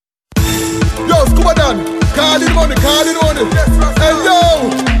Ramadan. Calling money. Hey yo,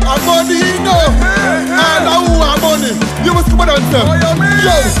 I'm money, no. And I want money. You must come on and say,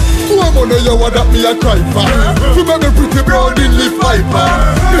 yo, who am money, yo, what that me a cry for? You make me pretty brown in live hyper.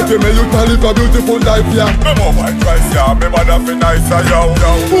 Pretty me you can live a beautiful life, yeah. Me more my price, yeah, me mother fi nicer, yo.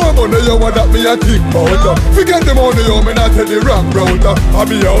 Who am money, yo, what that me a think about? Forget the money, yo, me not tell the wrong route. I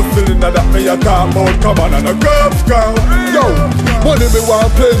be out cylinder that me a talk about. Come on and a curve scout. Yo, money me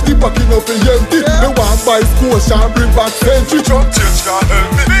want plenty, packing up the empty. Me want buy squash and bring back century. Jump change can't help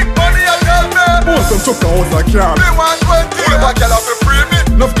me. Big money I tell me. Most them chuck out like can. Me want 20. Who the girl have to free me?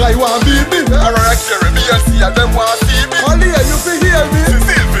 Enough guy want beat me. I run carry me and see and them want see me. Only you fi hear me. She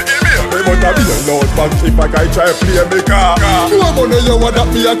seal me email. Me must have be a loud back if a guy try play me car. Who am money you what that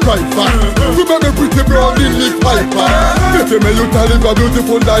me a cry for? You make me pretty brown in live hyper. Pretty me you can live a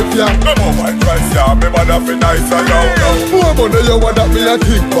beautiful life, yeah. Me more my price, yeah, me mother fi nicer, yo. Who am money you what that me a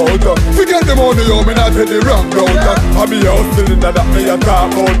think about? Forget the money you me not tell the wrong route. I be out cylinder that me a talk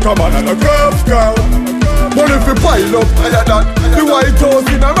about. Come on and a curve scout. Money fi pile up higher than the White House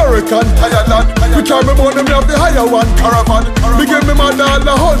in American higher than. We carry me money me have the higher one caravan. Me give me man all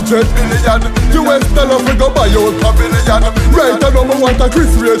 100 million. US dollar fi go buy out a billion. Right now me want a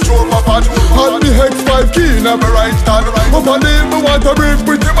Chris Ray show my fan. And the X5 key in my right hand. Up on him me want a big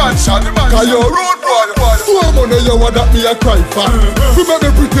pretty mansion. Cause you're rude boy. Who am money you what that me a cry for? You make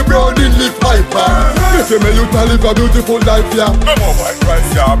me pretty brown in live hyper. Pretty me you can live a beautiful life, yeah. Me more my price,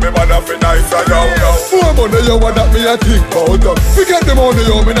 yeah, me mother fi nicer, yo. Who am money you what that me a think about? Forget the money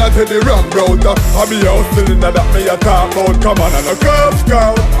you me not tell the wrong route. I be out cylinder that me a talk about. Come on and a curve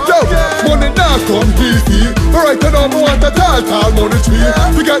scout. Yo, money now come easy. Right now me want a tall money tree.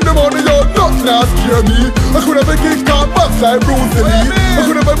 Forget the money you nothing not scare me. I could have kicked on back like Bruce Lee. I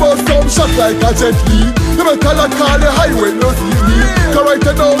could have bust some shot like a Jet Li. You better not call the highway no see me. Cause right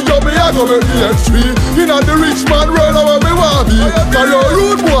now you me a go make the X3. You know the rich man world how me want be. Cause you're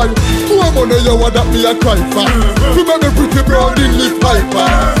rude boy. Who am money you what that me a cry for? You make me pretty brown in live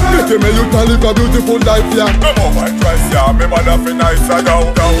hyper. Pretty me you can live a beautiful life, yeah. Me more my price, yeah, me mother fi nicer, yo.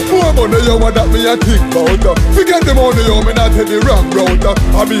 Who am money you what that me a think about? Forget the money you me not tell the wrong route.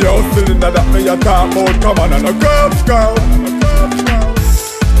 I be out cylinder that me a talk about. Come on and a curve scout.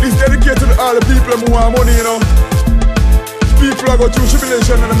 It's dedicated to all the people who want money, you know. People who go through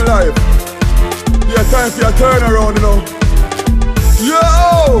tribulation in their life. Yeah, time for your turnaround, you know.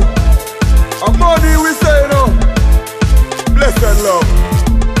 Yo! And money we say, you know. Blessed love.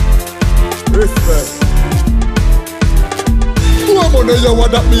 Respect. Who am money you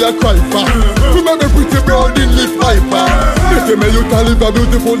what that me a cry for? You make me pretty brown in live hyper. Pretty me you can live a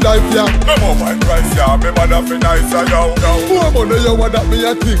beautiful life, yeah. Me more my price, yeah, me mother fi nicer, yo. Who am money you what that me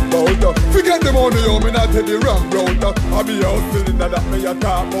a think about? Forget the money you me not tell the wrong route. I be out cylinder that me a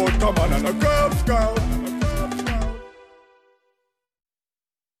talk about. Come on and a curve scout.